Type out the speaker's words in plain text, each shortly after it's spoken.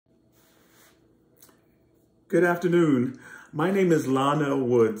Good afternoon. My name is Lonel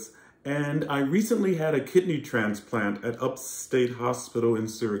Woods, and I recently had a kidney transplant at Upstate Hospital in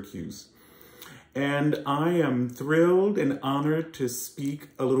Syracuse. And I am thrilled and honored to speak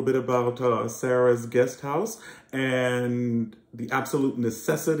a little bit about Sarah's Guest House and the absolute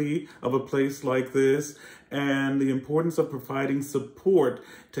necessity of a place like this and the importance of providing support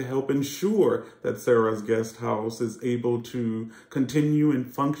to help ensure that Sarah's Guest House is able to continue and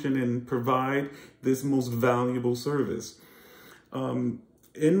function and provide this most valuable service.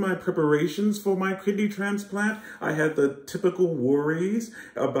 In my preparations for my kidney transplant, I had the typical worries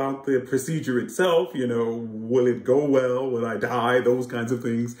about the procedure itself. Will it go well? Will I die? Those kinds of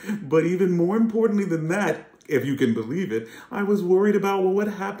things. But even more importantly than that, if you can believe it, I was worried about, well, what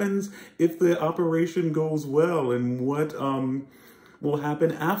happens if the operation goes well and what will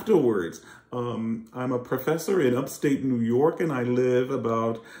happen afterwards. I'm a professor in upstate New York, and I live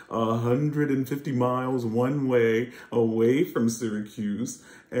about 150 miles one way away from Syracuse.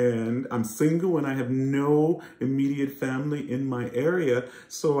 And I'm single and I have no immediate family in my area.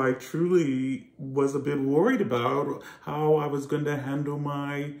 So I truly was a bit worried about how I was going to handle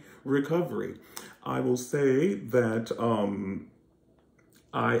my recovery. I will say that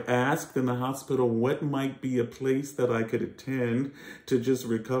I asked in the hospital what might be a place that I could attend to just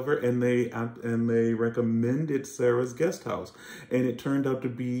recover, and they recommended Sarah's Guest House, and it turned out to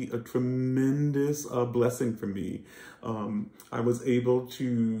be a tremendous blessing for me. I was able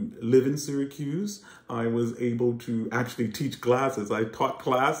to live in Syracuse. I was able to actually teach classes. I taught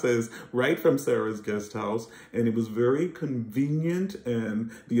classes right from Sarah's Guest House, and it was very convenient,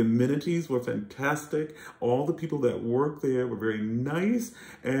 and the amenities were fantastic. All the people that worked there were very nice,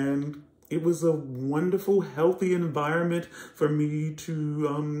 and it was a wonderful, healthy environment for me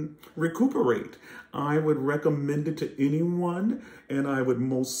to recuperate. I would recommend it to anyone, and I would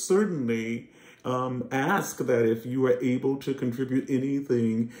most certainly ask that if you are able to contribute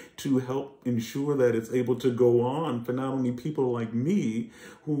anything to help ensure that it's able to go on for not only people like me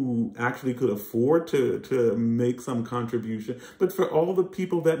who actually could afford to make some contribution, but for all the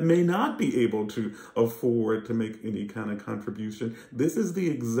people that may not be able to afford to make any kind of contribution. This is the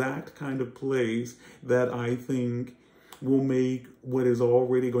exact kind of place that I think will make what is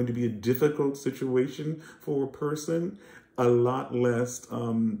already going to be a difficult situation for a person a lot less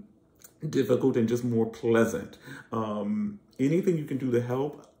difficult and just more pleasant. Anything you can do to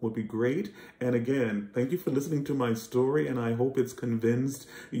help would be great. And again, thank you for listening to my story, and I hope it's convinced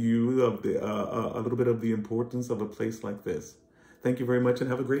you of a little bit of the importance of a place like this. Thank you very much and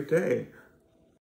have a great day.